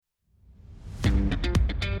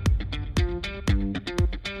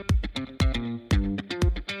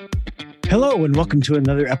Hello and welcome to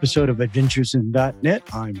another episode of Adventures in .NET.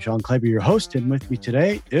 I'm Sean Kleber, your host, and with me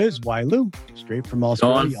today is Wailu, straight from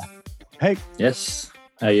Australia. Hey. Yes.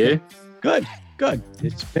 How are you? Good.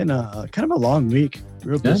 It's been a kind of a long week.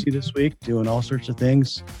 Real busy this week, doing all sorts of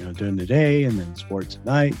things, during the day, and then sports at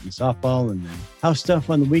night, and softball, and then house stuff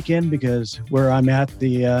on the weekend, because where I'm at,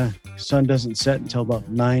 the sun doesn't set until about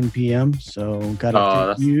 9 p.m. So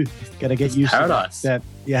gotta get used paradise. to that.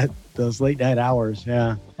 Yeah, those late night hours.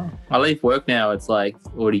 Yeah. I leave work now. It's like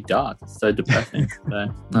already dark. It's so depressing.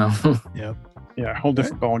 Yep. Yeah, whole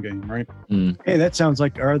different ball game, right? Hey, that sounds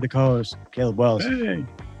like our other co-host, Caleb Wells. Hey,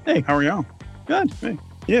 how are y'all? Good. Hey.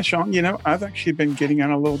 Yeah, Sean, I've actually been getting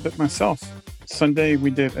out a little bit myself. Sunday,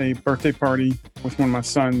 we did a birthday party with one of my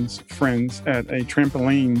son's friends at a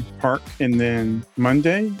trampoline park. And then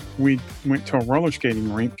Monday, we went to a roller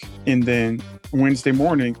skating rink. And then Wednesday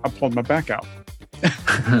morning, I pulled my back out.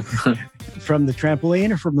 From the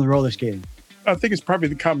trampoline or from the roller skating? I think it's probably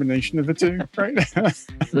the combination of the two, right?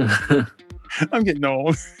 I'm getting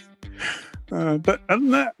old. But other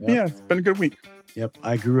than that, yeah, it's been a good week. Yep.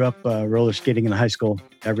 I grew up roller skating in high school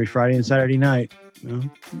every Friday and Saturday night.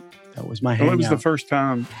 That was my hangout. Well, it was the first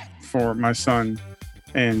time for my son.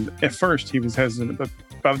 And at first he was hesitant, but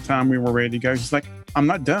by the time we were ready to go, he's like, I'm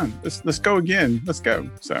not done. Let's go again. Let's go.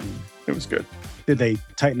 So it was good. Did they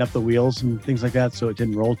tighten up the wheels and things like that so it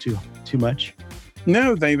didn't roll too much?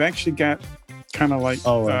 No, they've actually got kind of like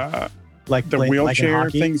the wheelchair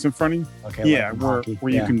things in front of you. Okay. Yeah, where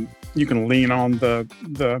you can lean on the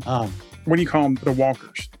what do you call them? The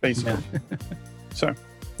walkers, basically. Yeah. So,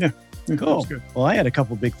 yeah. Cool. That's good. Well, I had a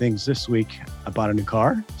couple big things this week. I bought a new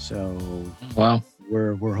car. So wow.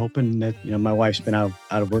 We're hoping that, my wife's been out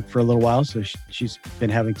of work for a little while. So she's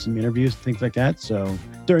been having some interviews, things like that. So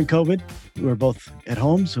during COVID, we were both at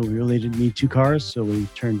home. So we really didn't need two cars. So we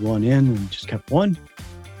turned one in and just kept one.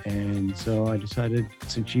 And so I decided,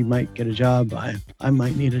 since she might get a job, I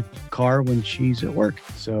might need a car when she's at work.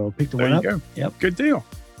 So picked the one up. There you go. Yep. Good deal.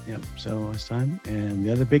 Yep. So it's time. And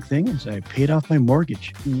the other big thing is I paid off my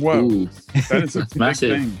mortgage. Whoa. Ooh. That is a big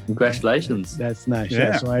massive thing. Congratulations. That's nice.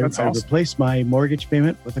 Yeah, so I awesome. replaced my mortgage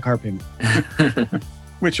payment with a car payment.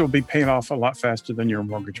 Which will be paid off a lot faster than your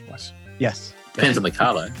mortgage was. Yes. Depends on the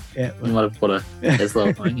car, though. Yeah. You might have put a Tesla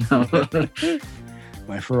or something.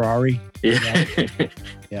 My Ferrari. Yeah.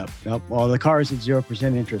 Yep. Nope. Well, the car is at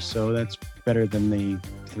 0% interest, so that's better than the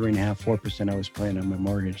 3.5-4% I was paying on my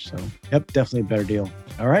mortgage. So, yep, definitely a better deal.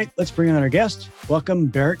 All right, let's bring on our guest. Welcome,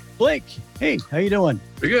 Barrett Blake. Hey, how you doing?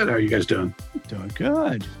 Pretty good. How are you guys doing? Doing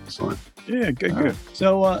good. Excellent. Yeah, good.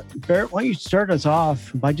 So, Barrett, why don't you start us off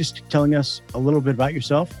by just telling us a little bit about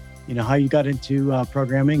yourself? How you got into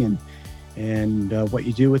programming and what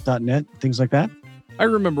you do with .NET, things like that. I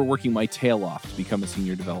remember working my tail off to become a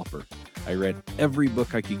senior developer. I read every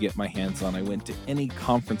book I could get my hands on. I went to any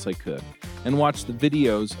conference I could and watched the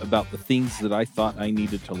videos about the things that I thought I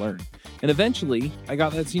needed to learn. And eventually, I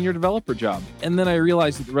got that senior developer job. And then I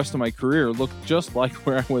realized that the rest of my career looked just like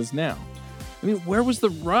where I was now. I mean, where was the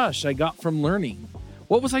rush I got from learning?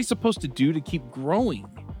 What was I supposed to do to keep growing?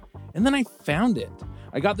 And then I found it.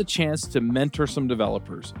 I got the chance to mentor some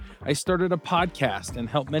developers. I started a podcast and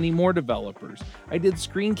helped many more developers. I did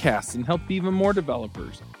screencasts and helped even more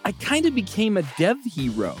developers. I kind of became a dev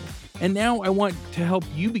hero. And now I want to help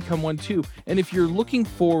you become one too. And if you're looking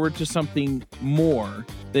forward to something more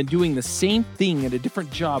than doing the same thing at a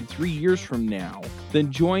different job 3 years from now,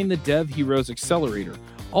 then join the Dev Heroes Accelerator.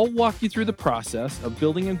 I'll walk you through the process of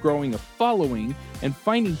building and growing a following and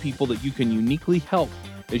finding people that you can uniquely help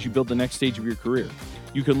as you build the next stage of your career.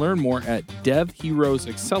 You can learn more at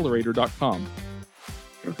devheroesaccelerator.com.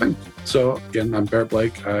 Okay. So again, I'm Barrett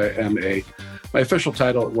Blake. I am my official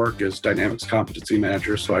title at work is Dynamics Competency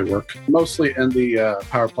Manager. So I work mostly in the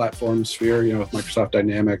Power Platform sphere, with Microsoft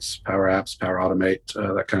Dynamics, Power Apps, Power Automate,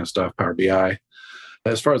 that kind of stuff, Power BI.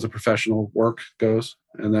 As far as the professional work goes,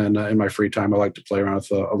 and then in my free time, I like to play around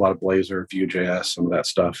with a lot of Blazor, Vue.js, some of that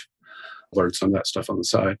stuff. Learn some of that stuff on the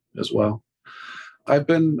side as well. I've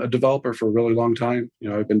been a developer for a really long time.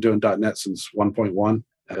 I've been doing .NET since 1.1.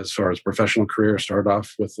 As far as professional career, started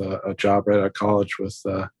off with a job right out of college with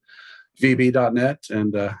VB.NET,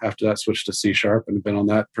 and after that switched to C# and have been on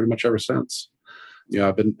that pretty much ever since.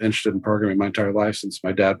 I've been interested in programming my entire life since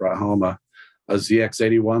my dad brought home a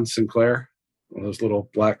ZX81 Sinclair, one of those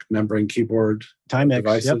little black membrane keyboard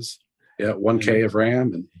devices. Yep. Yeah, 1K of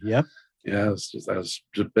RAM, and yep. Yeah, I've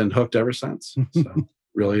just been hooked ever since. So.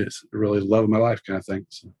 Really love of my life kind of thing.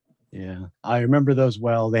 So. Yeah, I remember those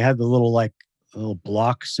well. They had the little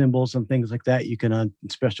block symbols and things like that. You can on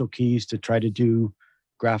special keys to try to do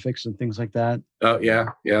graphics and things like that. Oh yeah.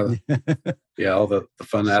 Yeah. All the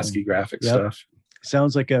fun So, ASCII graphic yep. stuff.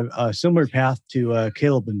 Sounds like a similar path to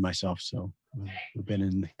Caleb and myself. So we've been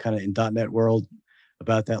in .NET world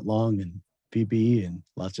about that long, and VB and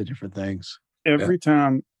lots of different things. Every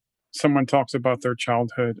time someone talks about their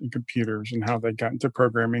childhood and computers and how they got into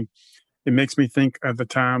programming, it makes me think of the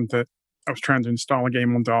time that I was trying to install a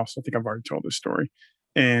game on DOS. I think I've already told this story.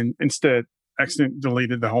 And instead, accidentally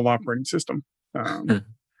deleted the whole operating system.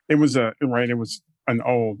 It was an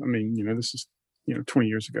old, this is, 20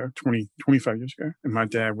 years ago, 25 years ago. And my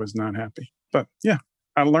dad was not happy. But yeah,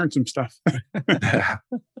 I learned some stuff.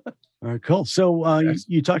 All right, cool. So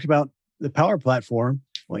you talked about the Power Platform.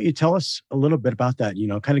 Why don't you tell us a little bit about that?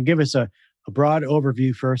 Kind of give us a broad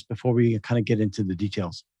overview first before we kind of get into the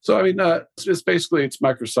details. So, it's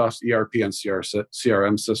Microsoft's ERP and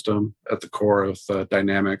CRM system at the core of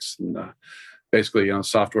Dynamics, and basically,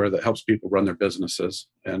 software that helps people run their businesses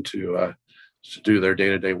and to do their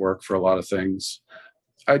day-to-day work for a lot of things.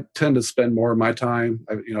 I tend to spend more of my time.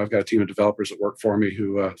 I've got a team of developers that work for me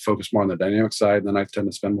who focus more on the Dynamics side, and then I tend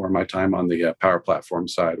to spend more of my time on the Power Platform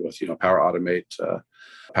side with Power Automate,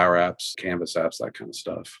 Power Apps, Canvas apps, that kind of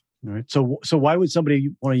stuff. All right. So why would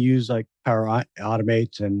somebody want to use like Power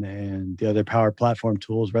Automate and the other Power Platform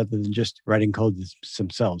tools rather than just writing code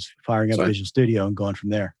themselves, firing up Visual Studio and going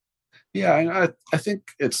from there? Yeah, I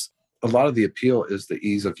think it's a lot of the appeal is the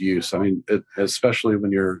ease of use. Especially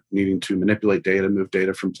when you're needing to manipulate data, move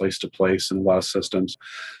data from place to place in a lot of systems.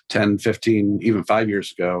 10, 15, even 5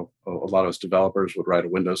 years ago, a lot of us developers would write a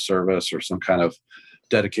Windows service or some kind of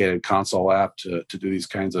dedicated console app to do these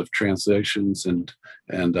kinds of translations and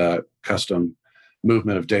custom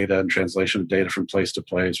movement of data and translation of data from place to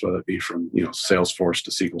place, whether it be from Salesforce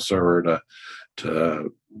to SQL Server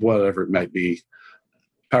to whatever it might be.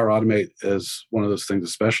 Power Automate is one of those things,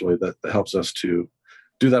 especially that helps us to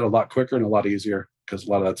do that a lot quicker and a lot easier, because a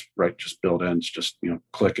lot of that's just built in. It's just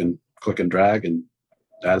click and drag and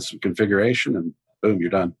add some configuration, and boom, you're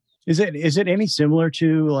done. Is it any similar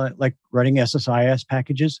to like writing SSIS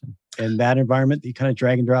packages in that environment that you kind of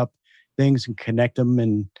drag and drop things and connect them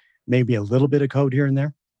and maybe a little bit of code here and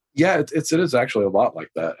there? Yeah, it is actually a lot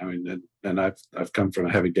like that. And I've come from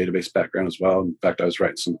a heavy database background as well. In fact, I was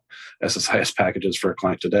writing some SSIS packages for a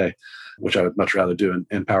client today, which I would much rather do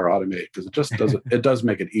in Power Automate, because it just does it does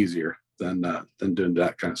make it easier than doing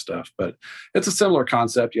that kind of stuff. But it's a similar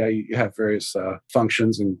concept. Yeah, you have various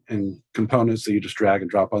functions and components that you just drag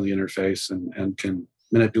and drop on the interface and can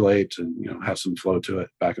manipulate and have some flow to it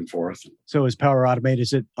back and forth. So is Power Automate,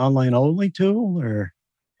 is it online only tool or?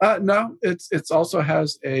 No, it's also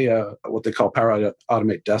has a what they call Power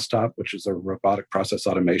Automate Desktop, which is a robotic process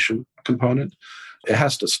automation component. It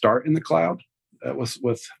has to start in the cloud with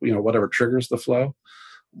whatever triggers the flow,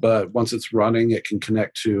 but once it's running, it can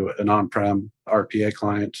connect to an on-prem RPA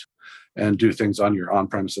client and do things on your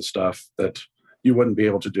on-premises stuff that you wouldn't be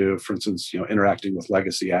able to do. For instance, interacting with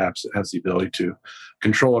legacy apps. It has the ability to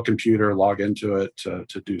control a computer, log into it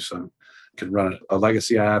to do some. Can run a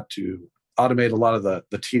legacy app to automate a lot of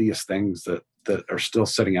the tedious things that are still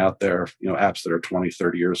sitting out there, apps that are 20,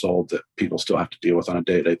 30 years old that people still have to deal with on a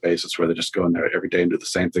day-to-day basis, where they just go in there every day and do the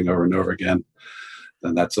same thing over and over again.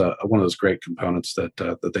 And that's one of those great components that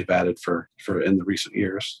they've added for in the recent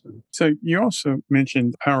years. So you also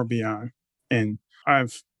mentioned Power BI, and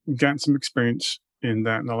I've gotten some experience in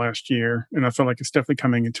that in the last year, and I feel like it's definitely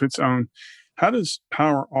coming into its own. How does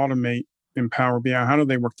Power Automate and Power BI, how do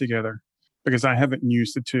they work together? Because I haven't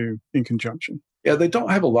used the two in conjunction. Yeah, they don't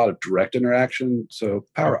have a lot of direct interaction. So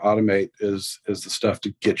Power Automate is the stuff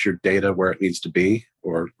to get your data where it needs to be,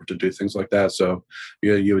 or to do things like that. So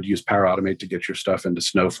you would use Power Automate to get your stuff into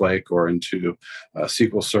Snowflake or into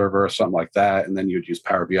SQL Server or something like that. And then you'd use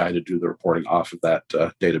Power BI to do the reporting off of that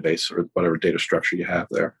database or whatever data structure you have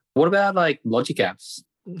there. What about like Logic Apps?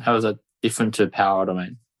 How is that different to Power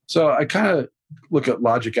Automate? So I kind of look at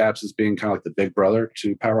Logic Apps as being kind of like the big brother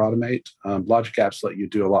to Power Automate. Logic Apps let you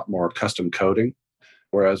do a lot more custom coding,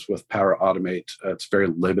 whereas with Power Automate, it's very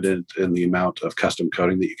limited in the amount of custom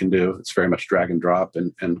coding that you can do. It's very much drag and drop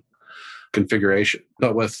and configuration.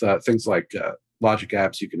 But with things like Logic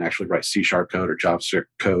Apps, you can actually write C# code or JavaScript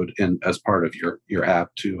code in as part of your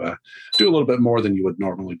app to do a little bit more than you would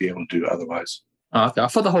normally be able to do otherwise. Okay. I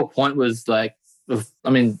thought the whole point was like,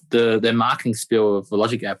 the marketing spiel of the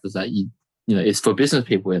Logic App was that it's for business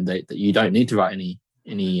people, and that you don't need to write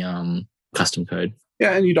any custom code.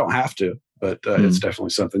 Yeah, and you don't have to, but it's definitely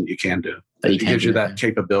something you can do. It gives you that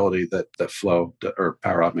capability that Flow or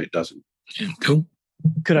Power Automate doesn't. Yeah, cool.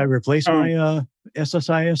 Could I replace my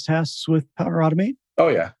SSIS tasks with Power Automate? Oh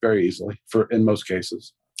yeah, very easily in most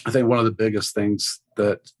cases. I think one of the biggest things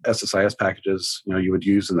that SSIS packages, you would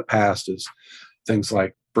use in the past is things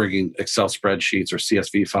like bringing Excel spreadsheets or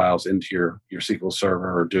CSV files into your SQL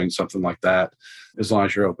Server or doing something like that. As long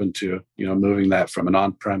as you're open to, moving that from an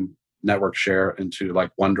on-prem network share into like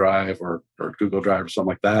OneDrive or Google Drive or something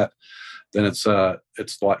like that, then it's a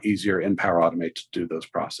lot easier in Power Automate to do those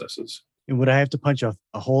processes. And would I have to punch a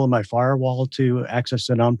hole in my firewall to access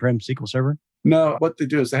an on-prem SQL Server? No, what they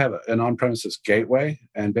do is they have an on-premises gateway,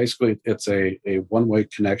 and basically it's a one-way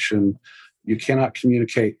connection. You cannot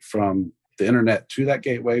communicate from the internet to that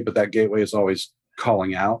gateway, but that gateway is always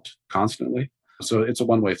calling out constantly. So it's a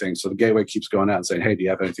one-way thing. So the gateway keeps going out and saying, hey, do you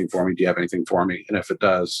have anything for me? Do you have anything for me? And if it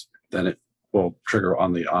does, then it will trigger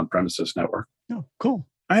on the on-premises network. Oh, cool.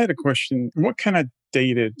 I had a question. What kind of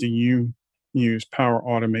data do you use Power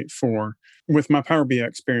Automate for? With my Power BI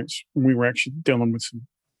experience, we were actually dealing with some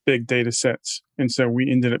big data sets. And so we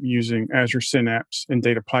ended up using Azure Synapse and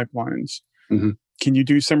data pipelines. Mm-hmm. Can you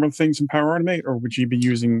do similar things in Power Automate, or would you be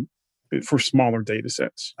using it for smaller data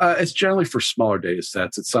sets? It's generally for smaller data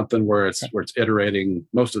sets. It's something where it's iterating,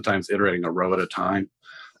 most of the time it's iterating a row at a time.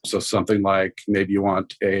 So something like maybe you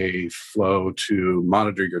want a flow to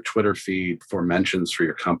monitor your Twitter feed for mentions for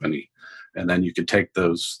your company. And then you could take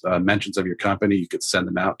those mentions of your company, you could send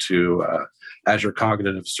them out to Azure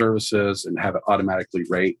Cognitive Services and have it automatically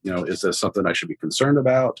rate, is this something I should be concerned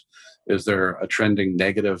about? Is there a trending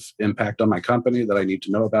negative impact on my company that I need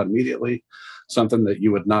to know about immediately? Something that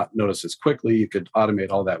you would not notice as quickly. You could automate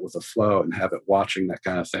all that with a flow and have it watching that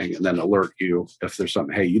kind of thing, and then alert you if there's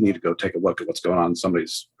something, hey, you need to go take a look at what's going on.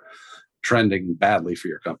 Somebody's trending badly for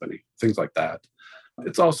your company, things like that.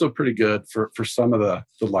 It's also pretty good for some of the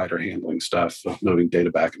lighter handling stuff of moving data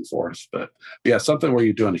back and forth. But yeah, something where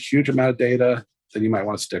you're doing a huge amount of data, then you might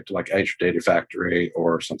want to stick to like Azure Data Factory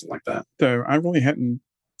or something like that. So I really hadn't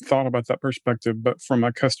thought about that perspective, but from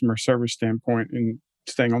a customer service standpoint and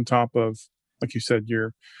staying on top of, like you said,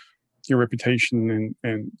 your reputation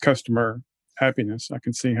and customer happiness, I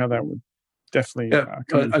can see how that would definitely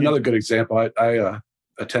another good example. I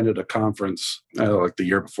attended a conference like the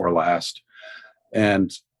year before last.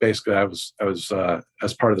 And basically, I was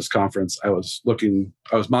as part of this conference, I was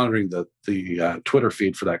monitoring the Twitter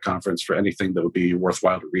feed for that conference for anything that would be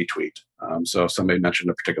worthwhile to retweet. So if somebody mentioned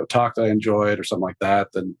a particular talk that I enjoyed or something like that,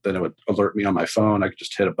 then it would alert me on my phone. I could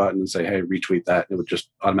just hit a button and say, "Hey, retweet that," and it would just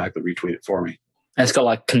automatically retweet it for me. And it's got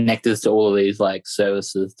like connectors to all of these like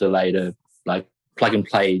services to later like plug and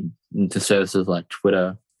play into services like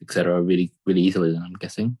Twitter, etc. Really, really easily. Then I'm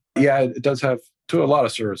guessing. Yeah, it does have. To a lot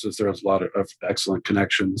of services, there's a lot of excellent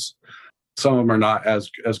connections. Some of them are not as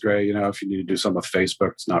great. If you need to do something with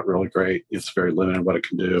Facebook, it's not really great. It's very limited what it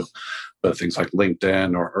can do. But things like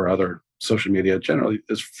LinkedIn or other social media generally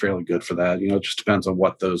is fairly good for that. It just depends on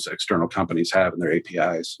what those external companies have in their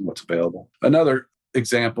APIs and what's available. Another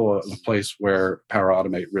example of a place where Power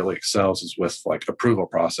Automate really excels is with like approval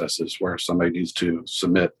processes, where somebody needs to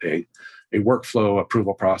submit a workflow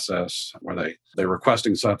approval process where they're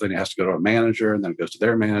requesting something. It has to go to a manager, and then it goes to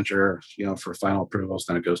their manager, for final approvals.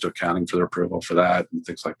 Then it goes to accounting for their approval for that and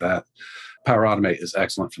things like that. Power Automate is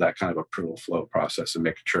excellent for that kind of approval flow process and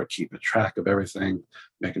making sure to keep a track of everything,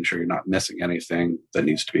 making sure you're not missing anything that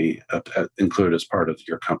needs to be included as part of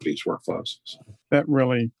your company's workflows. So. That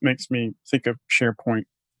really makes me think of SharePoint,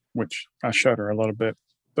 which I shudder a little bit.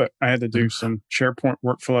 But I had to do some SharePoint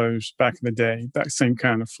workflows back in the day, that same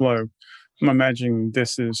kind of flow. I'm imagining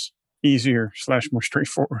this is easier / more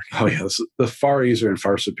straightforward. Oh, yeah. This is far easier and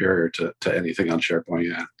far superior to anything on SharePoint,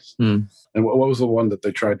 yeah. Mm. And what was the one that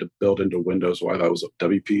they tried to build into Windows? Why that was a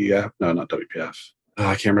WPF? No, not WPF.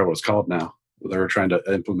 I can't remember what it's called now. They were trying to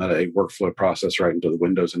implement a workflow process right into the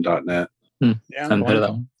Windows and .NET. Yeah, I haven't heard of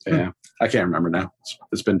that one. Yeah, I can't remember now.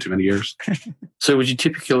 It's been too many years. So would you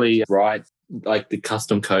typically write like the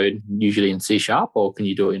custom code usually in C#, or can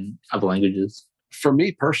you do it in other languages? For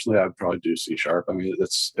me personally, I'd probably do C#. I mean,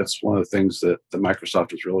 it's one of the things that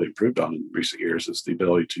Microsoft has really improved on in recent years is the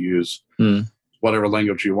ability to use whatever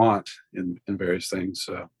language you want in various things.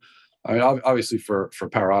 So, I mean, obviously for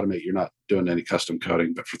Power Automate, you're not doing any custom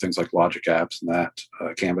coding, but for things like Logic apps and that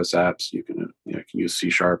Canvas apps, you can use C#,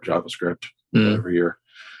 JavaScript,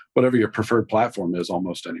 whatever your preferred platform is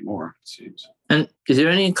almost anymore, it seems. And is there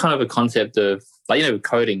any kind of a concept of with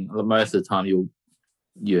coding? Most of the time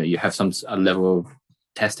you have a level of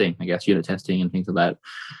testing, I guess, unit testing and things like that.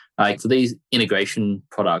 Like for these integration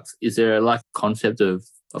products, is there like a concept of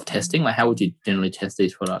testing? Like how would you generally test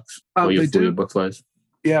these products for your workflows?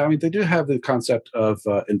 Yeah, I mean, they do have the concept of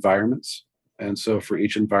environments. And so for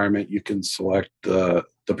each environment, you can select the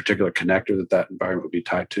the particular connector that environment would be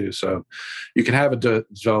tied to. So you can have a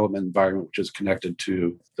development environment which is connected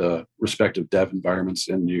to the respective dev environments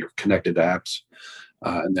in your connected apps.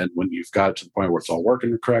 And then when you've got it to the point where it's all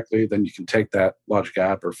working correctly, then you can take that Logic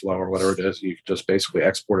App or Flow or whatever it is, and you can just basically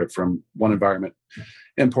export it from one environment,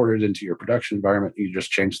 import it into your production environment, and you just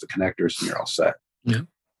change the connectors and you're all set. Yeah.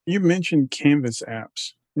 You mentioned Canvas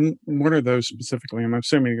apps. What are those specifically? I'm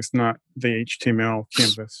assuming it's not the HTML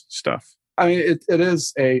Canvas stuff. I mean, it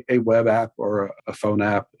is a web app or a phone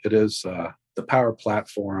app. It is the Power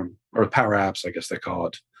Platform, or Power Apps, I guess they call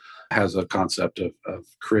it, has a concept of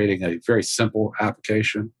creating a very simple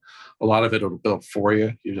application. A lot of it will build for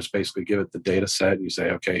you. You just basically give it the data set and you say,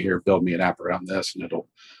 okay, here, build me an app around this. And it'll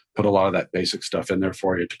put a lot of that basic stuff in there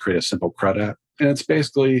for you to create a simple CRUD app. And it's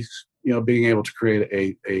basically, being able to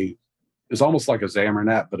create it's almost like a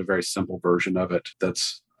Xamarin app, but a very simple version of it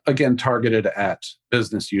that's, again, targeted at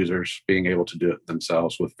business users being able to do it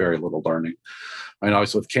themselves with very little learning. I mean,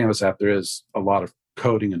 obviously with Canvas app, there is a lot of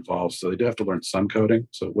coding involved, so they do have to learn some coding.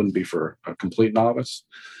 So it wouldn't be for a complete novice,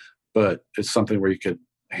 but it's something where you could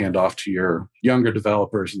hand off to your younger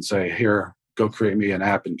developers and say, here, go create me an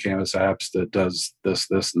app in Canvas apps that does this,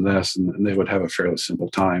 this, and this, and they would have a fairly simple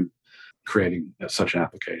time creating such an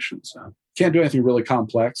application. So can't do anything really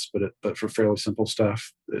complex, but for fairly simple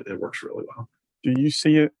stuff, it works really well. Do you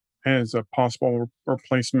see it as a possible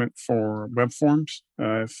replacement for web forms?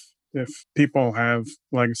 If people have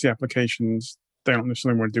legacy applications, they don't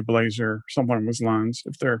necessarily want to do Blazor, something along those lines,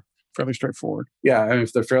 if they're fairly straightforward. Yeah, and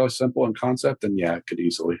if they're fairly simple in concept, then yeah, it could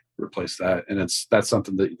easily replace that. And that's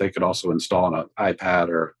something that they could also install on an iPad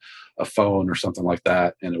or a phone or something like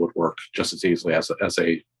that, and it would work just as easily as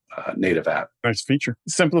a native app. Nice feature.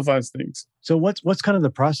 Simplifies things. So what's kind of the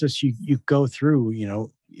process you go through?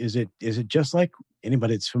 Is it just like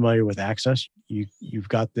anybody that's familiar with Access? You've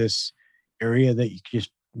got this area that you just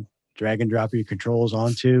drag and drop your controls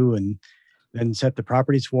onto, and then set the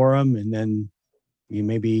properties for them, and then you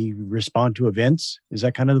maybe respond to events. Is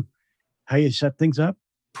that kind of how you set things up?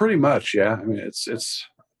 Pretty much, yeah. I mean, it's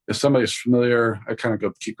if somebody's familiar, I kind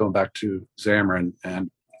of keep going back to Xamarin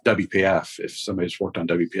and WPF. If somebody's worked on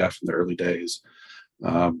WPF in the early days,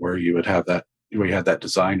 where you would have that, where you had that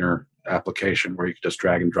designer application where you could just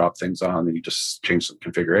drag and drop things on, and you just change some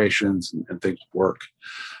configurations and things work.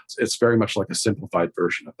 It's very much like a simplified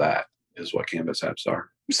version of that is what Canvas apps are.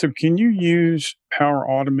 So can you use Power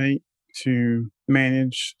Automate to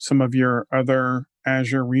manage some of your other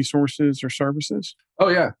Azure resources or services? Oh,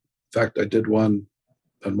 yeah. In fact, I did one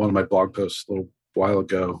on one of my blog posts a little while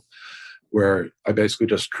ago where I basically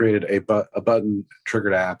just created a button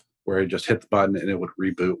triggered app where I just hit the button and it would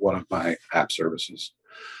reboot one of my app services.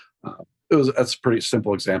 That's a pretty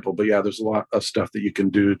simple example, but yeah, there's a lot of stuff that you can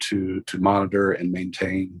do to monitor and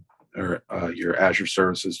maintain your Azure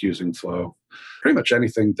services using Flow. Pretty much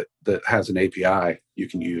anything that has an API, you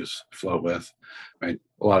can use Flow with. Right?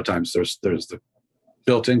 A lot of times there's the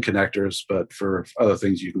built-in connectors, but for other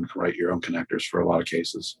things, you can write your own connectors for a lot of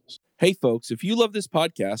cases. Hey, folks, if you love this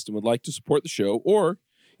podcast and would like to support the show, or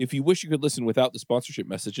if you wish you could listen without the sponsorship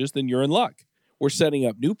messages, then you're in luck. We're setting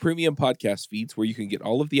up new premium podcast feeds where you can get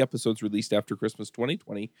all of the episodes released after Christmas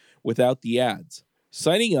 2020 without the ads.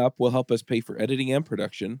 Signing up will help us pay for editing and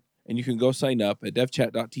production, and you can go sign up at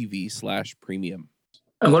devchat.tv/premium.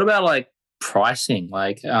 And what about like pricing?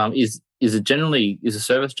 Like, is the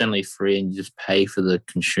service generally free and you just pay for the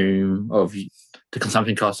consumption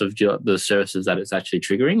cost of the services that it's actually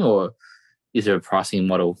triggering, or is there a pricing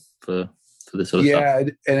model for this sort of stuff? Yeah,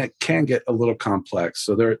 and it can get a little complex.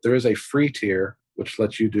 So there is a free tier which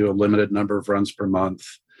lets you do a limited number of runs per month,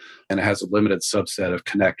 and it has a limited subset of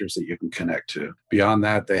connectors that you can connect to. Beyond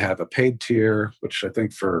that, they have a paid tier, which I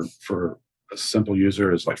think for a simple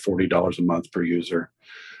user is like $40 a month per user,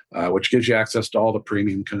 which gives you access to all the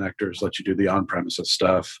premium connectors, lets you do the on-premises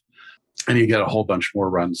stuff, and you get a whole bunch more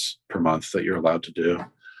runs per month that you're allowed to do.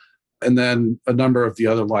 And then a number of the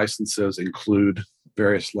other licenses include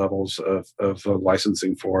various levels of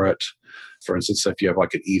licensing for it. For instance, if you have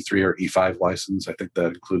like an E3 or E5 license, I think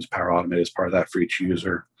that includes Power Automate as part of that for each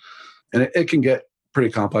user. And it can get pretty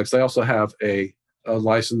complex. They also have a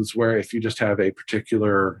license where if you just have a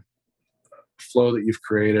particular flow that you've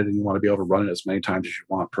created and you want to be able to run it as many times as you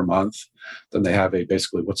want per month, then they have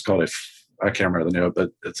basically what's called I can't remember the name, but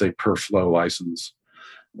it's a per flow license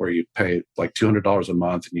where you pay like $200 a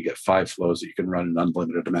month and you get 5 flows that you can run an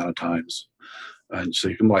unlimited amount of times. And so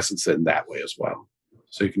you can license it in that way as well.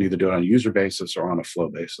 So you can either do it on a user basis or on a flow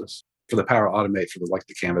basis. For the Power Automate, for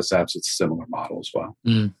the Canvas apps, it's a similar model as well.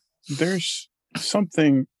 Mm. There's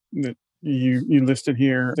something that you listed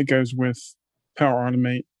here that goes with Power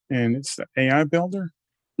Automate, and it's the AI Builder.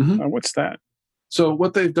 What's that? So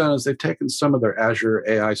what they've done is they've taken some of their Azure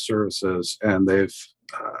AI services and they've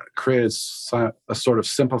created a sort of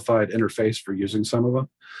simplified interface for using some of them.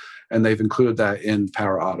 And they've included that in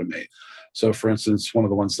Power Automate. So for instance, one of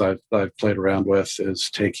the ones that I've played around with is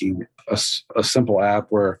taking a simple app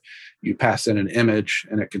where you pass in an image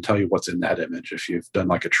and it can tell you what's in that image if you've done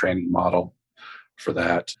like a training model for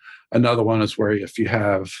that. Another one is where if you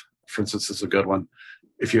have, for instance, this is a good one,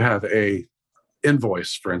 if you have a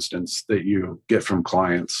invoice, for instance, that you get from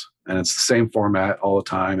clients and it's the same format all the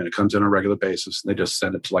time and it comes in on a regular basis and they just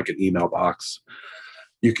send it to like an email box,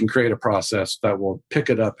 you can create a process that will pick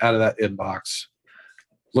it up out of that inbox,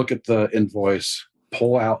 look at the invoice,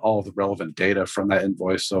 pull out all the relevant data from that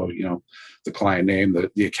invoice. So, the client name,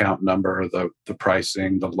 the account number, the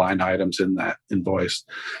pricing, the line items in that invoice,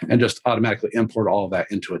 and just automatically import all of that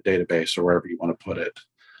into a database or wherever you want to put it.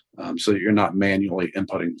 So that you're not manually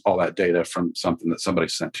inputting all that data from something that somebody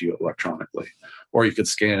sent to you electronically. Or you could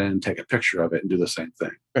scan it and take a picture of it and do the same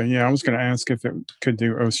thing. Yeah, I was going to ask if it could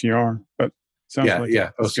do OCR, but sounds like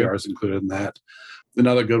OCR is included in that.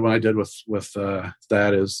 Another good one I did with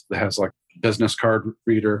that is it has like business card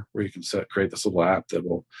reader where you can create this little app that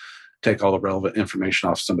will take all the relevant information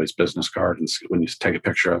off somebody's business card, and when you take a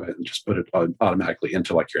picture of it and just put it automatically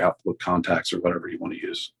into like your Outlook contacts or whatever you want to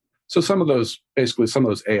use. So some of those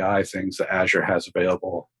AI things that Azure has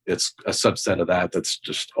available, it's a subset of that that's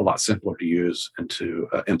just a lot simpler to use and to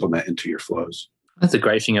implement into your flows. That's the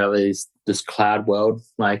great thing about this cloud world.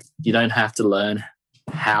 Like, you don't have to learn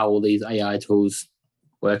how all these AI tools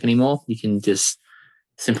work anymore. You can just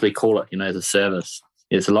simply call it, as a service.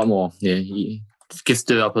 It's a lot more, it gives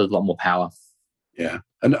developers a lot more power. Yeah.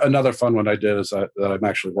 And another fun one I did is that I'm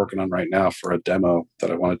actually working on right now for a demo that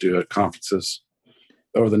I want to do at conferences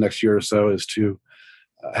over the next year or so is to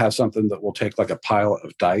have something that will take like a pile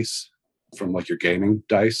of dice from like your gaming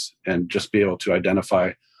dice and just be able to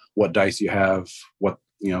identify what dice you have, what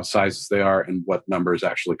sizes they are, and what number is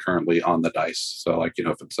actually currently on the dice. So like,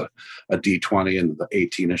 if it's a D20 and the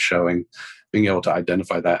 18 is showing, being able to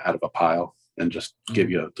identify that out of a pile and just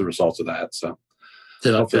give you the results of that. So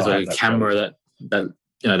there's a camera that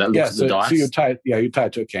looks at the dice. So you tie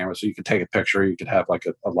it to a camera, so you could take a picture. You could have like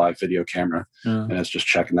a live video camera, and it's just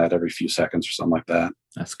checking that every few seconds or something like that.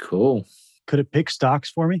 That's cool. Could it pick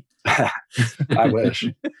stocks for me? I wish.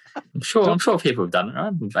 I'm sure people have done it,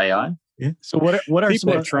 right, with AI. Yeah. So what are people some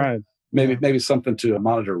have tried? Maybe something to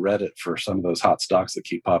monitor Reddit for some of those hot stocks that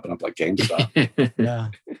keep popping up like GameStop. Yeah.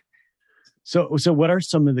 So what are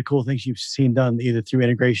some of the cool things you've seen done either through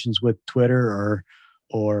integrations with Twitter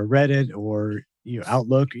or Reddit or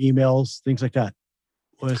Outlook, emails, things like that?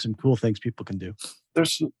 What are some cool things people can do?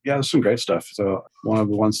 There's some great stuff. So one of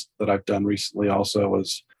the ones that I've done recently also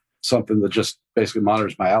was something that just basically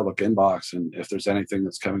monitors my Outlook inbox. And if there's anything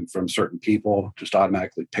that's coming from certain people, just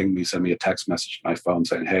automatically ping me, send me a text message to my phone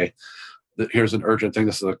saying, hey, here's an urgent thing.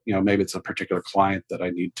 This is maybe it's a particular client that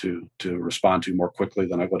I need to respond to more quickly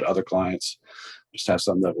than I would other clients. Just have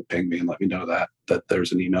something that will ping me and let me know that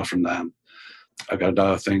there's an email from them. I've got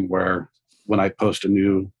another thing where when I post a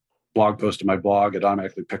new blog post to my blog, it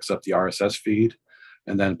automatically picks up the RSS feed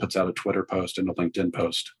and then puts out a Twitter post and a LinkedIn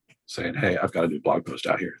post saying, hey, I've got a new blog post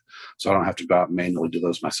out here. So I don't have to go out and manually do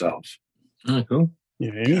those myself. Oh, cool.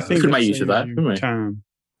 Yeah, anything could make use of that, couldn't we? time,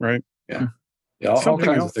 right? Yeah. Yeah, all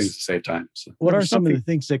kinds of things to save time. So. What are some of the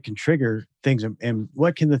things that can trigger things, and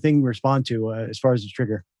what can the thing respond to as far as the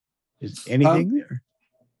trigger? Is anything there?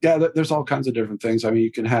 Yeah, there's all kinds of different things. I mean,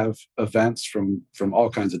 you can have events from all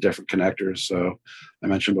kinds of different connectors. So I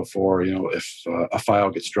mentioned before, if a file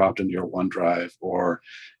gets dropped into your OneDrive, or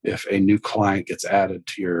if a new client gets added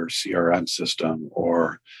to your CRM system,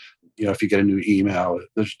 or if you get a new email,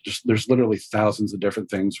 there's literally thousands of different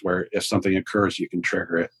things where if something occurs, you can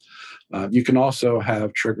trigger it. You can also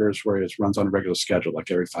have triggers where it runs on a regular schedule, like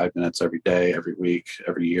every 5 minutes, every day, every week,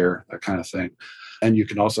 every year, that kind of thing. And you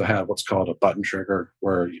can also have what's called a button trigger,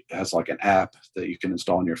 where it has like an app that you can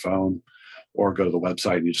install on your phone or go to the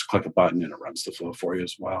website and you just click a button and it runs the flow for you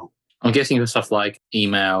as well. I'm guessing for stuff like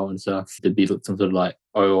email and stuff, there'd be some sort of like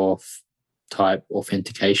OAuth type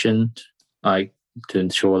authentication, like to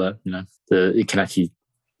ensure that, it can actually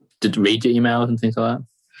read your emails and things like that.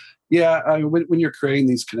 Yeah, I mean, when you're creating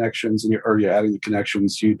these connections and you're adding the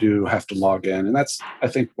connections, you do have to log in. And that's, I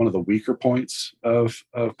think, one of the weaker points of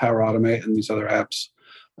Power Automate and these other apps.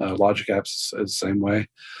 Logic Apps is the same way,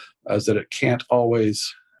 is that it can't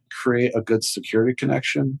always create a good security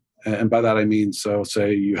connection. And by that, I mean, so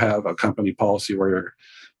say you have a company policy where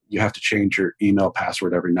you have to change your email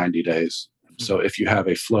password every 90 days. So if you have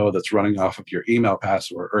a flow that's running off of your email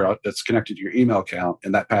password or that's connected to your email account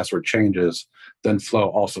and that password changes, then Flow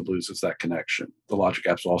also loses that connection. The Logic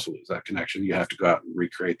apps will also lose that connection. You have to go out and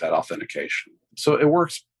recreate that authentication. So it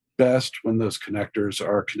works best when those connectors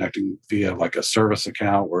are connecting via like a service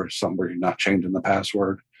account or somewhere you're not changing the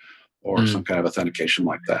password or some kind of authentication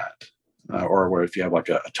like that. Or where if you have like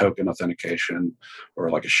a token authentication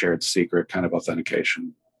or like a shared secret kind of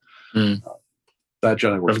authentication. That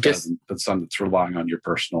generally works better than something that's relying on your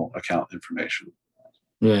personal account information.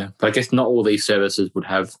 Yeah, but I guess not all these services would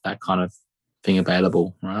have that kind of thing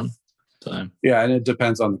available, right? So yeah, and it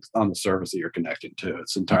depends on the service that you're connecting to.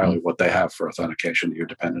 It's entirely what they have for authentication that you're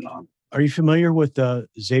dependent on. Are you familiar with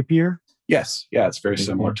Zapier? Yes, yeah, it's very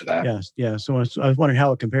similar to that. Yes, yeah. So I was wondering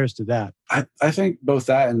how it compares to that. I think both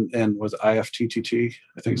that and was IFTTT.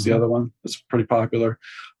 I think it's the other one that's pretty popular.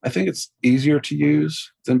 I think it's easier to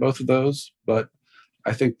use than both of those, but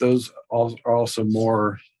I think those are also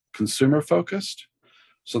more consumer focused.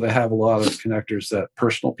 So they have a lot of connectors that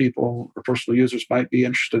personal people or personal users might be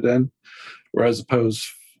interested in, whereas opposed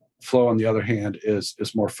Flow, on the other hand, is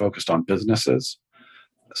more focused on businesses.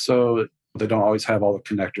 So they don't always have all the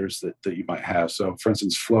connectors that you might have. So for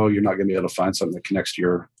instance, Flow, you're not going to be able to find something that connects to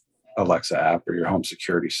your Alexa app or your home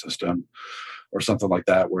security system or something like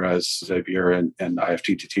that, whereas Zapier and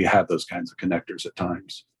IFTTT have those kinds of connectors at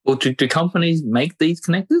times. Well, do companies make these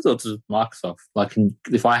connectors or does Microsoft? Like,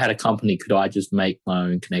 if I had a company, could I just make my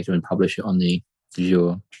own connector and publish it on the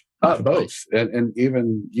Azure? Both. And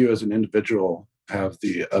even you as an individual have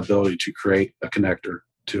the ability to create a connector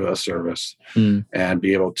to a service and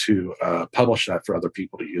be able to publish that for other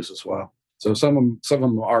people to use as well. So some of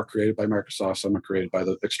them are created by Microsoft, some are created by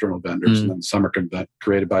the external vendors, and then some are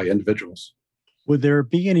created by individuals. Would there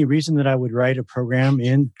be any reason that I would write a program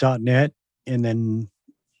in .NET and then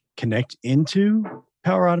connect into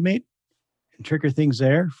Power Automate and trigger things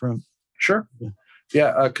there from? Sure.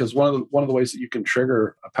 Yeah, because one of the ways that you can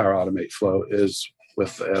trigger a Power Automate flow is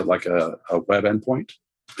with like a web endpoint.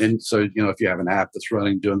 And so, if you have an app that's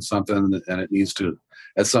running, doing something, and it needs to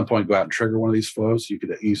at some point go out and trigger one of these flows, you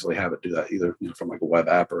could easily have it do that either from like a web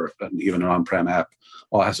app or even an on-prem app.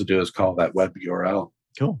 All it has to do is call that web URL.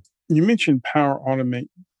 Cool. You mentioned Power Automate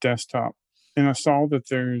Desktop, and I saw that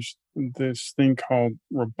there's this thing called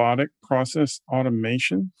robotic process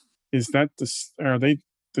automation. Is that are they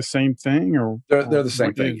the same thing, or they're the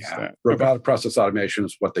same thing? Yeah. Robotic process automation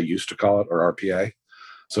is what they used to call it, or RPA.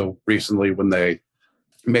 So recently, when they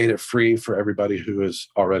made it free for everybody who is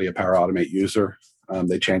already a Power Automate user,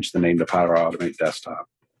 they changed the name to Power Automate Desktop.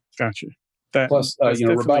 Gotcha. Plus,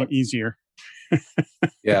 robotic easier.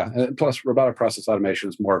 Yeah, and plus robotic process automation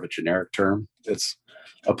is more of a generic term. It's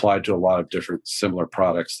applied to a lot of different similar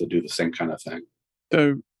products that do the same kind of thing.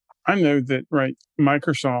 So I know that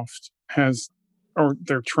Microsoft has, or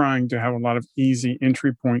they're trying to have a lot of easy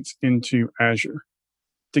entry points into Azure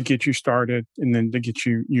to get you started and then to get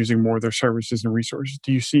you using more of their services and resources.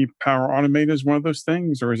 Do you see Power Automate as one of those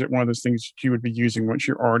things, or is it one of those things that you would be using once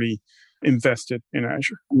you're already invested in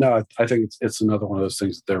Azure? No, I think it's another one of those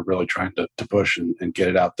things that they're really trying to push and get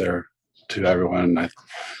it out there to everyone.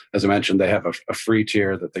 As I mentioned, they have a free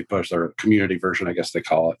tier that they push, their community version, I guess they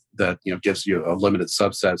call it, that gives you a limited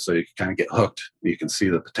subset so you can kind of get hooked. You can see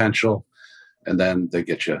the potential, and then they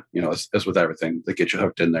get you, as with everything, they get you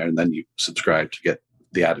hooked in there, and then you subscribe to get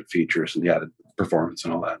the added features and the added performance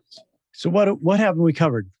and all that. So what haven't we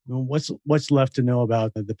covered? What's left to know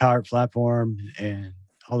about the Power Platform and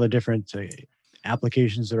all the different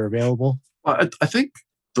applications that are available? I think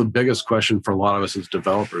the biggest question for a lot of us as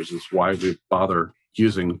developers is why we bother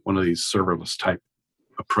using one of these serverless type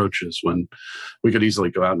approaches when we could easily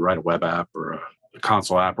go out and write a web app or a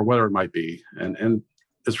console app or whatever it might be. And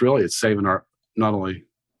it's saving not only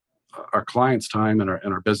our clients' time and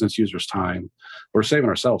our business users' time, we're saving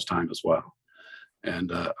ourselves time as well.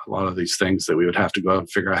 And a lot of these things that we would have to go out and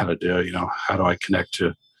figure out how to do, how do I connect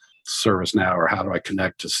to ServiceNow, or how do I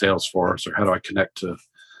connect to Salesforce, or how do I connect to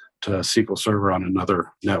SQL Server on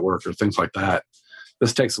another network, or things like that.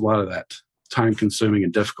 This takes a lot of that time-consuming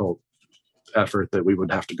and difficult effort that we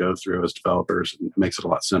would have to go through as developers, and makes it a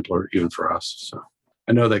lot simpler even for us. So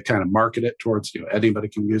I know they kind of market it towards anybody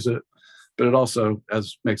can use it, but it also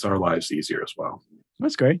makes our lives easier as well.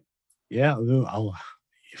 That's great. Yeah,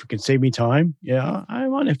 if it can save me time, I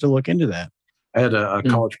might have to look into that. I had a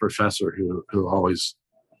college professor who always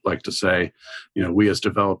liked to say, we as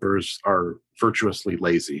developers are virtuously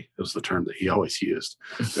lazy, is the term that he always used.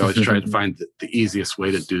 We always tried to find the easiest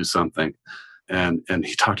way to do something. And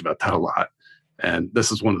he talked about that a lot. And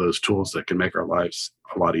this is one of those tools that can make our lives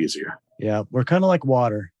a lot easier. Yeah, we're kind of like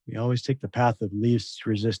water. We always take the path of least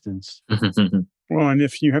resistance. Well, and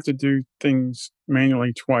if you have to do things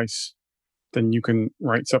manually twice, then you can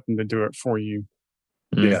write something to do it for you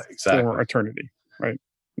Yeah, exactly. for eternity, right?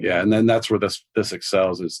 Yeah, and then that's where this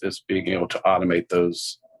excels is being able to automate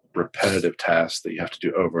those repetitive tasks that you have to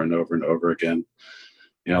do over and over and over again.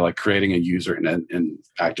 Like creating a user in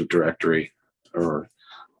Active Directory or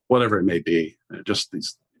whatever it may be. Just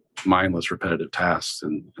these mindless repetitive tasks,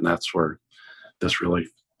 and that's where this really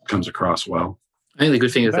comes across well. I think the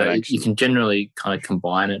good thing is that you can generally kind of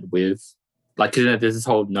combine it with, like, there's this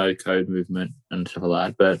whole no code movement and stuff like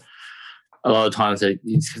that, but a lot of times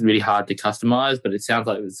it's really hard to customize. But it sounds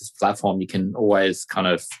like with this platform, you can always kind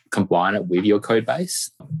of combine it with your code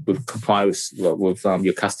base, combine with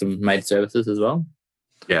your custom made services as well.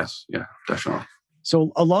 Yes, yeah, definitely.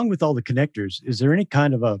 So along with all the connectors, is there any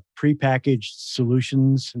kind of a prepackaged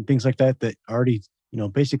solutions and things like that already,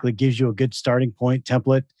 basically gives you a good starting point,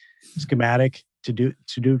 template, schematic to do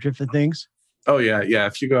different things? Oh yeah.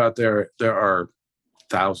 If you go out there are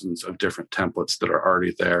thousands of different templates that are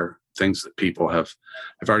already there, things that people have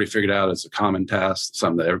already figured out as a common task,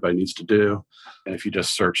 something that everybody needs to do. And if you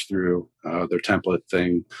just search through their template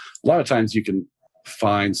thing, a lot of times you can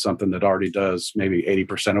find something that already does maybe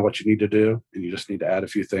 80% of what you need to do, and you just need to add a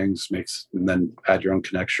few things, and then add your own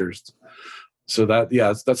connectors. So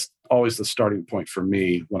that's always the starting point for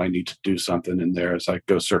me when I need to do something in there, is I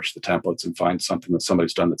go search the templates and find something that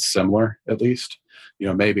somebody's done that's similar, at least.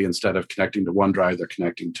 Maybe instead of connecting to OneDrive, they're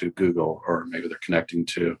connecting to Google, or maybe they're connecting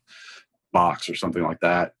to Box or something like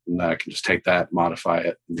that. And then I can just take that, modify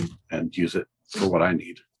it, and use it for what I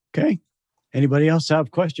need. Okay. Anybody else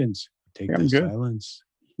have questions? Take Yeah, the good. silence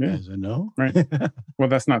Yeah. as a no. Right. Well,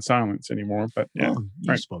 that's not silence anymore, but yeah. Oh, you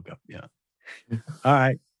right. spoke up. Yeah. All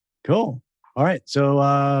right. Cool. All right.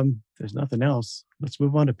 So there's nothing else. Let's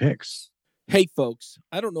move on to picks. Hey, folks,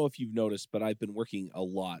 I don't know if you've noticed, but I've been working a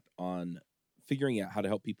lot on figuring out how to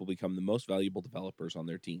help people become the most valuable developers on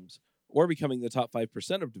their teams, or becoming the top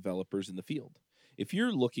 5% of developers in the field. If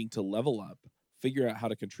you're looking to level up, figure out how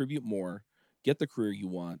to contribute more, get the career you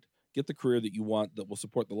want, get the career that you want that will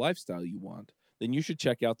support the lifestyle you want, then you should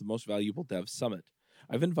check out the Most Valuable Dev Summit.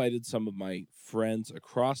 I've invited some of my friends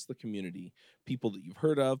across the community, people that you've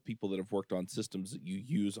heard of, people that have worked on systems that you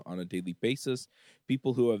use on a daily basis,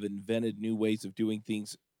 people who have invented new ways of doing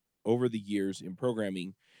things over the years in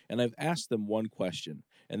programming, and I've asked them one question,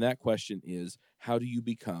 and that question is, how do you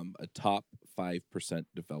become a top 5%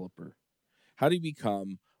 developer? How do you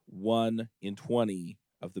become 1 in 20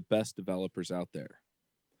 of the best developers out there?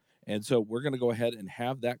 And so we're going to go ahead and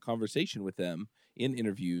have that conversation with them in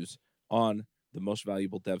interviews on the Most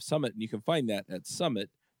Valuable Dev Summit. And you can find that at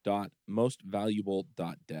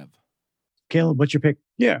summit.mostvaluable.dev. Caleb, what's your pick?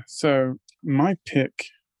 Yeah. So my pick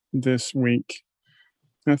this week,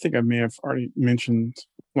 I think I may have already mentioned,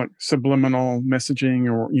 like subliminal messaging,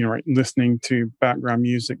 or, right, listening to background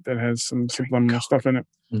music that has some subliminal stuff in it.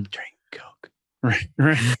 Drink Coke. Right.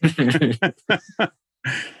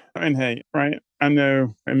 And hey, right, I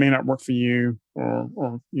know it may not work for you,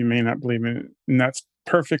 or you may not believe in it, and that's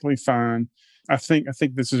perfectly fine. I think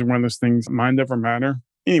this is one of those things, mind over matter.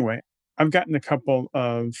 Anyway, I've gotten a couple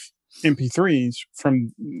of MP3s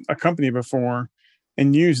from a company before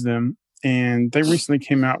and used them, and they recently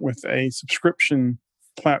came out with a subscription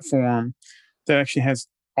platform that actually has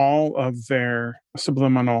all of their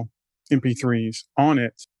subliminal MP3s on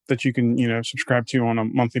it that you can, subscribe to on a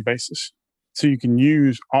monthly basis. So you can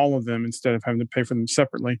use all of them instead of having to pay for them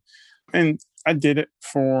separately. And I did it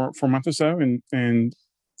for a month or so, and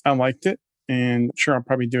I liked it. And sure, I'll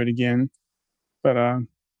probably do it again. But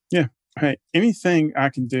yeah, hey, anything I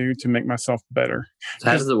can do to make myself better. So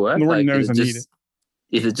how does it work? Lord knows I need it.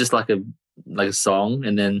 Is it just like a song,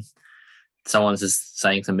 and then someone's just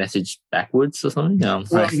saying some message backwards or something? Well,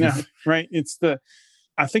 no, right.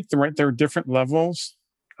 I think there are different levels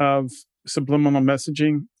of subliminal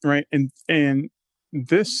messaging, right? And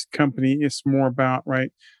this company is more about,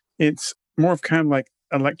 right, it's more of kind of like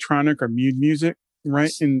electronic or mood music,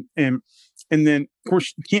 right? And then of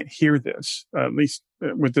course you can't hear this, at least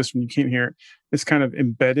with this one you can't hear it. It's kind of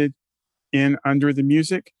embedded in under the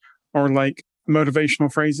music, or like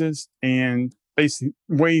motivational phrases and basic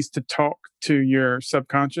ways to talk to your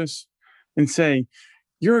subconscious and say,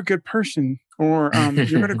 you're a good person, or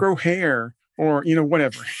you're going to grow hair, or,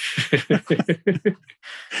 whatever.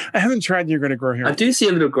 I haven't tried You're Going to Grow Hair. I do see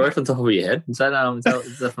a little growth on top of your head. Is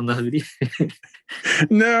that from the video?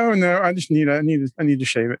 No. I just need to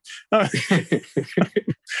shave it.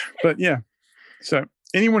 But yeah. So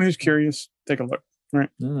anyone who's curious, take a look.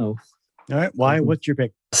 Right. No. All right. Why? What's your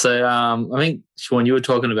pick? So I think, Sean, you were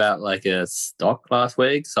talking about like a stock last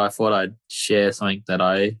week. So I thought I'd share something that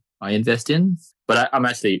I invest in. But I'm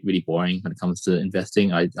actually really boring when it comes to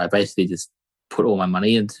investing. I basically just put all my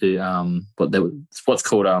money into what's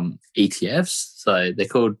called ETFs. So they're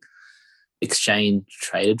called exchange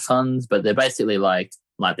traded funds, but they're basically like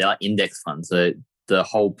they're like index funds. So the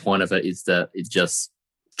whole point of it is that it just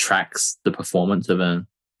tracks the performance of an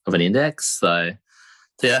index. So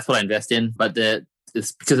yeah, that's what I invest in. But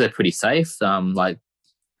it's because they're pretty safe.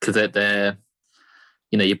 Because they're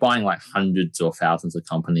you're buying like hundreds or thousands of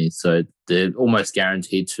companies, so they're almost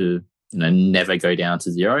guaranteed to never go down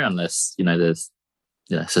to zero unless there's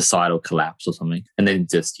societal collapse or something, and then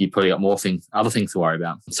just you probably got other things to worry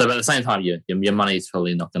about. So, but at the same time, your money is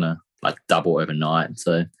probably not going to like double overnight.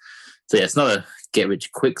 So yeah, it's not a get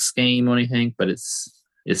rich quick scheme or anything, but it's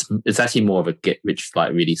actually more of a get rich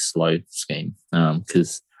like really slow scheme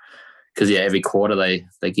because every quarter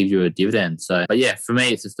they give you a dividend. So, but yeah, for me,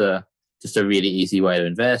 it's just a really easy way to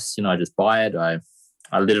invest. I just buy it.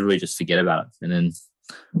 I literally just forget about it, and then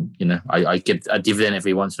I get a dividend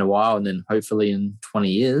every once in a while, and then hopefully in 20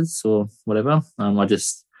 years or whatever, I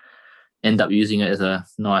just end up using it as a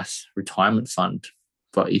nice retirement fund.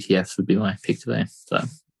 But ETFs would be my pick today. So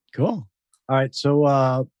cool. All right.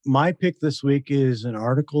 So my pick this week is an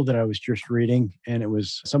article that I was just reading, and it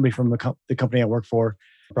was somebody from the company I work for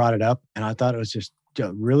brought it up, and I thought it was just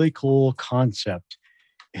a really cool concept.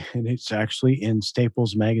 And it's actually in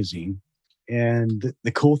Staples magazine. And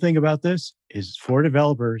the cool thing about this is it's for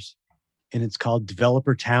developers, and it's called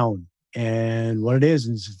Developer Town. And what it is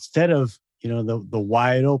instead of the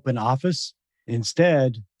wide open office,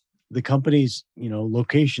 instead the company's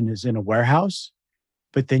location is in a warehouse,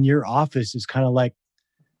 but then your office is kind of like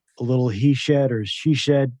a little he shed or she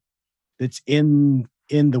shed that's in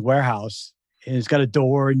the warehouse, and it's got a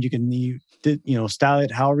door, and you can style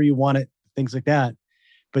it however you want it, things like that.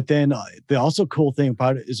 But then the also cool thing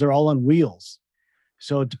about it is they're all on wheels.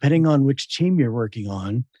 So depending on which team you're working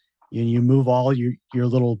on, you move all your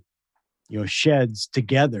little sheds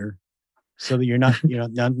together so that you're not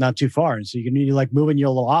not too far. And so you can like move in your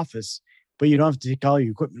little office, but you don't have to take all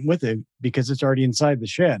your equipment with it because it's already inside the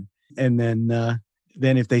shed. And then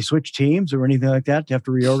if they switch teams or anything like that, you have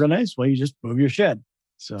to reorganize. Well, you just move your shed.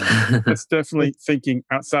 So it's definitely thinking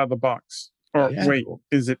outside the box. Or wait,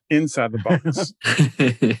 is it inside the box?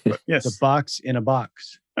 But yes, it's a box in a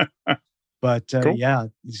box. But cool. Yeah,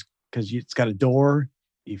 because it's got a door.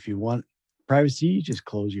 If you want privacy, just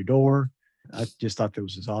close your door. I just thought that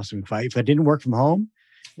was awesome. If I didn't work from home,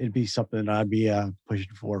 it'd be something that I'd be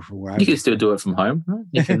pushing for where you can still do it from home. Huh?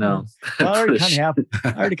 You can. Well, I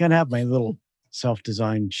already kind of have my little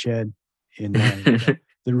self-designed shed in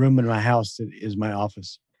the room in my house that is my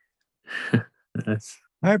office. Nice.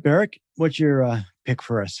 All right, Barrick, what's your pick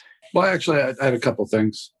for us? Well, actually, I had a couple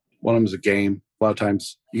things. One of them is a game. A lot of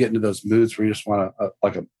times you get into those moods where you just want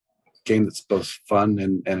a game that's both fun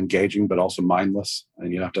and engaging, but also mindless,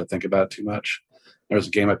 and you don't have to think about it too much. There's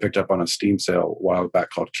a game I picked up on a Steam sale a while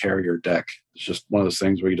back called Carrier Deck. It's just one of those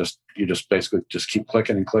things where you just basically just keep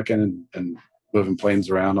clicking and clicking and moving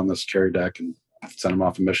planes around on this carrier deck and send them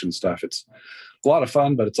off a mission stuff. It's a lot of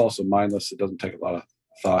fun, but it's also mindless. It doesn't take a lot of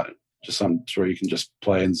thought. Just something where you can just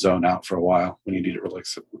play and zone out for a while when you need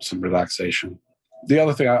some relaxation. The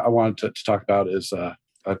other thing I wanted to talk about is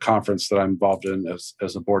a conference that I'm involved in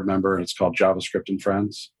as a board member, and it's called JavaScript and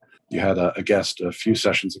Friends. You had a guest a few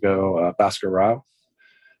sessions ago, Bhaskar Rao,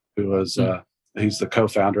 who was he's the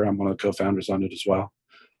co-founder. I'm one of the co-founders on it as well.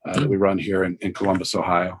 That we run here in Columbus,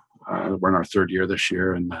 Ohio. We're in our third year this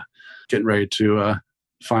year, and getting ready to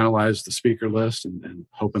finalize the speaker list and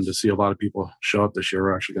hoping to see a lot of people show up this year.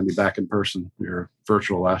 We're actually going to be back in person. We were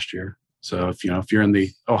virtual last year. So if you're in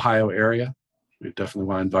the Ohio area, we definitely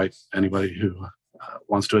want to invite anybody who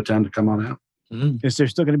wants to attend to come on out. Is there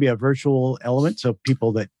still going to be a virtual element so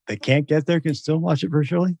people that can't get there can still watch it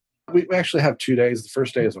virtually? We actually have 2 days. The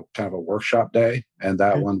first day is kind of a workshop day, and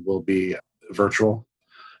that one will be virtual.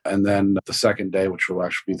 And then the second day, which will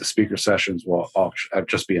actually be the speaker sessions, will all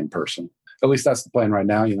just be in person. At least that's the plan right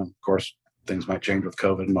now. Of course, things might change with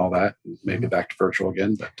COVID and all that. Maybe back to virtual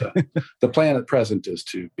again. But the plan at present is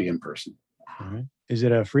to be in person. All right. Is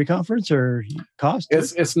it a free conference or cost?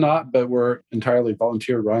 It's not, but we're entirely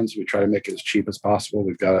volunteer runs. We try to make it as cheap as possible.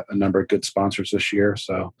 We've got a number of good sponsors this year.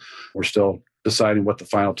 So we're still deciding what the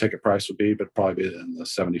final ticket price will be, but probably be in the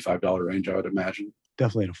 $75 range, I would imagine.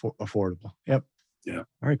 Definitely affordable. Yep. Yeah.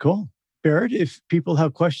 All right, cool. Barrett, if people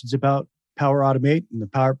have questions about Power Automate and the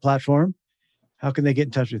Power Platform, how can they get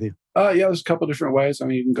in touch with you? There's a couple different ways.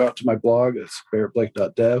 You can go out to my blog. It's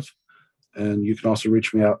barrettblake.dev. And you can also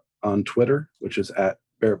reach me out on Twitter, which is at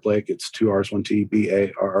Barrett Blake. It's 2 R's, 1 T,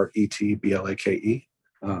 BARRET BLAKE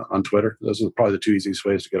on Twitter. Those are probably the two easiest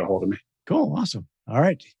ways to get a hold of me. Cool. Awesome. All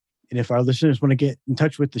right. And if our listeners want to get in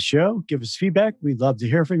touch with the show, give us feedback. We'd love to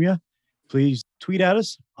hear from you. Please tweet at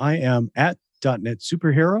us. I am at .NET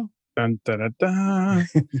Superhero. Dun, da, da, da.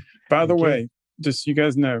 By the way, just so you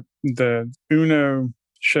guys know, the Uno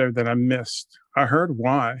show that I missed, I heard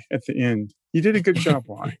why at the end. You did a good job,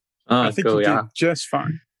 why. Oh, I think cool, you did just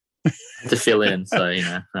fine. to fill in, so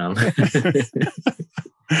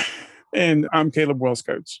And I'm Caleb Wells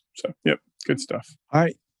Coates. So, yep, good stuff. All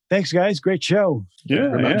right. Thanks, guys. Great show. Yeah,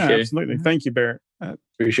 very much, absolutely. Thank you, Barrett.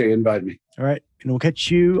 Appreciate you inviting me. All right. And we'll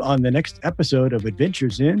catch you on the next episode of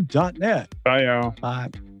Adventures in .NET. Bye, y'all. Bye.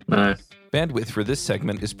 No. Bandwidth for this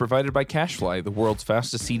segment is provided by CacheFly, the world's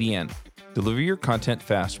fastest CDN. Deliver your content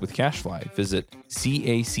fast with CacheFly. Visit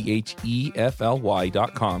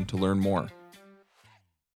CACHEFLY.com to learn more.